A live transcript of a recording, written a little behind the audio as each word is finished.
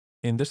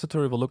In this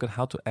tutorial, we'll look at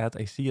how to add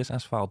a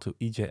CSS file to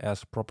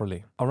EJS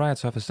properly. All right,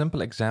 so I have a simple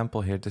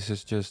example here. This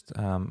is just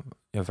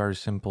a very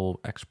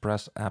simple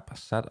Express app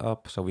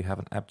setup. So we have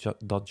an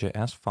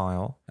app.js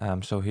file.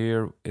 So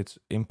here it's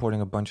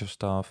importing a bunch of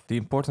stuff. The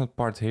important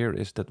part here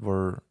is that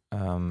we're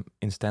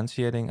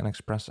instantiating an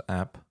Express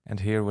app,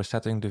 and here we're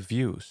setting the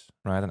views,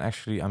 right? And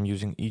actually I'm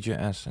using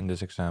EJS in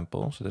this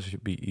example, so this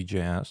should be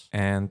EJS.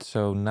 And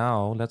so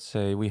now let's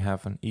say we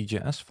have an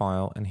EJS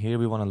file, and here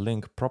we want to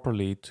link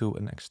properly to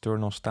an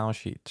external style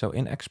sheet. So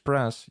in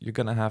Express, you're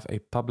going to have a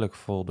public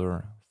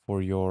folder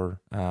for your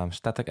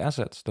static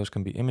assets. Those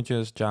can be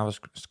images,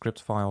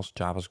 JavaScript files,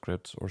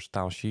 JavaScript, or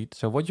style sheet.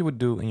 So what you would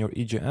do in your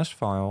EJS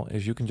file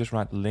is you can just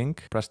write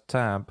link, press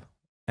tab,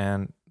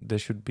 and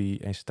this should be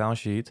a style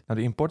sheet. Now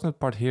the important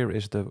part here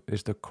is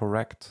the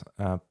correct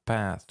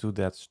path to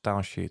that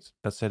style sheet.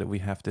 Let's say that we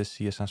have this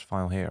CSS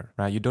file here,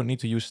 right? You don't need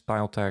to use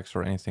style tags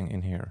or anything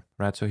in here,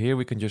 right? So here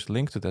we can just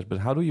link to this, but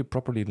how do you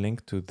properly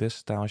link to this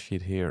style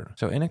sheet here?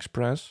 So in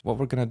Express, what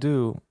we're gonna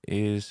do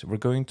is we're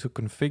going to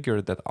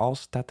configure that all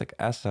static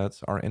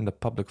assets are in the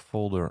public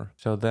folder.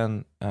 So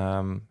then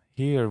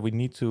here we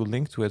need to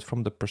link to it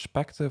from the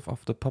perspective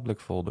of the public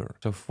folder.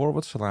 So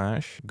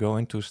 / go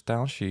into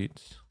style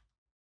sheets,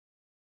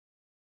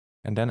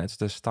 and then it's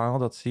the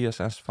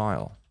style.css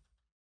file.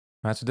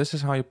 Right, so this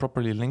is how you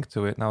properly link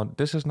to it. Now,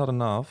 this is not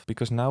enough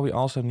because now we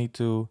also need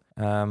to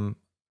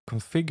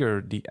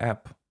configure the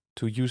app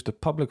to use the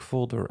public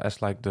folder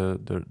as like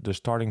the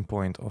starting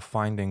point of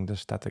finding the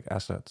static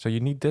asset. So you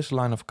need this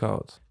line of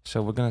code.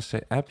 So we're gonna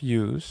say app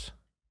use,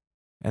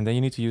 and then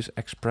you need to use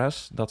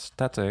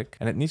express.static,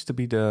 and it needs to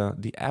be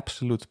the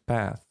absolute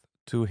path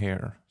to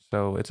here.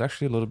 So it's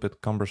actually a little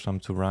bit cumbersome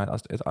to write. I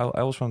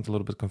always found it a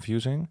little bit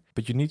confusing,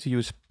 but you need to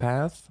use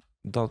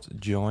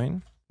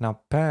path.join.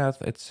 Now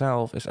path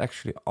itself is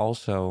actually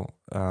also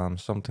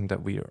something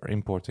that we are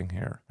importing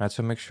here, right?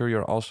 So make sure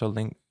you're also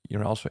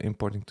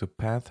importing to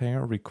path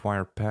here,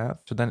 require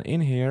path. So then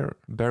in here,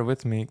 bear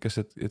with me because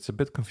it's a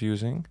bit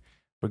confusing.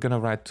 We're gonna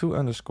write 2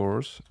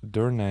 underscores,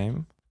 their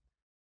name,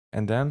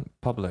 and then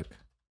public,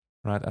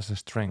 right, as a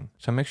string.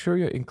 So make sure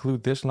you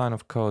include this line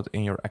of code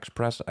in your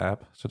Express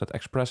app so that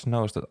Express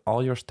knows that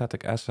all your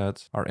static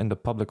assets are in the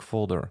public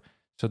folder.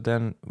 So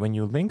then when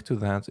you link to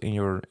that in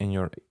your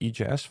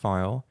EJS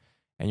file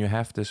and you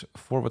have this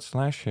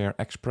 / here,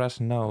 Express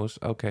knows,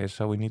 okay,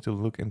 so we need to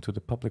look into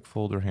the public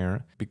folder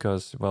here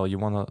because, well, you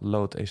want to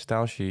load a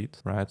style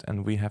sheet, right?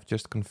 And we have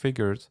just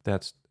configured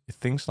that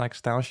things like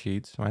style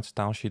sheets, right?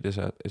 Style sheet is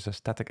a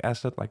static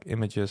asset like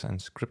images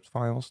and script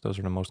files. Those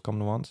are the most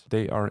common ones.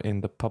 They are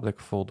in the public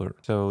folder.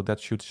 So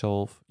that should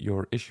solve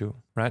your issue.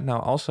 Right now,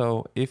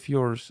 also, if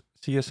your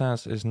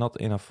CSS is not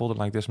in a folder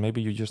like this,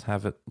 maybe you just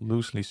have it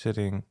loosely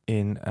sitting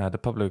in the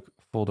public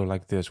folder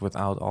like this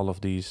without all of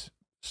these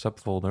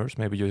subfolders.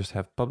 Maybe you just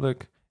have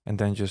public and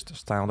then just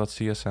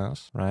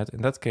style.css, right?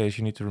 In that case,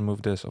 you need to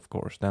remove this, of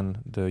course. Then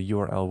the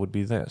URL would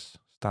be this.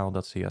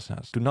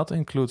 Style.css. Do not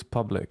include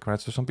public,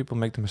 right? So some people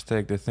make the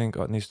mistake, they think,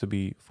 oh, it needs to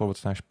be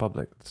 /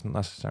 public. It's not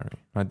necessary,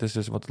 right? This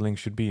is what the link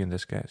should be in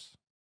this case.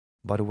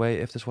 By the way,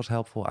 if this was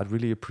helpful, I'd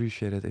really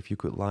appreciate it if you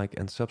could like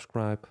and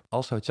subscribe.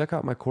 Also, check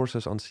out my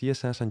courses on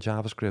CSS and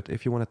JavaScript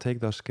if you want to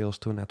take those skills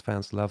to an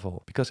advanced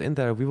level. Because in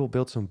there, we will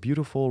build some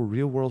beautiful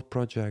real-world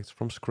projects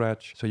from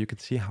scratch so you can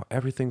see how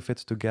everything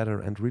fits together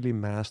and really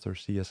master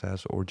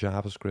CSS or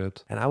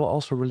JavaScript. And I will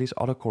also release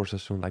other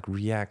courses soon like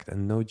React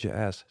and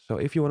Node.js. So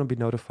if you want to be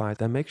notified,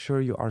 then make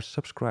sure you are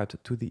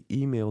subscribed to the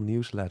email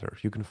newsletter.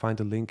 You can find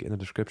the link in the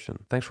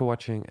description. Thanks for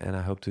watching, and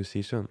I hope to see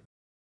you soon.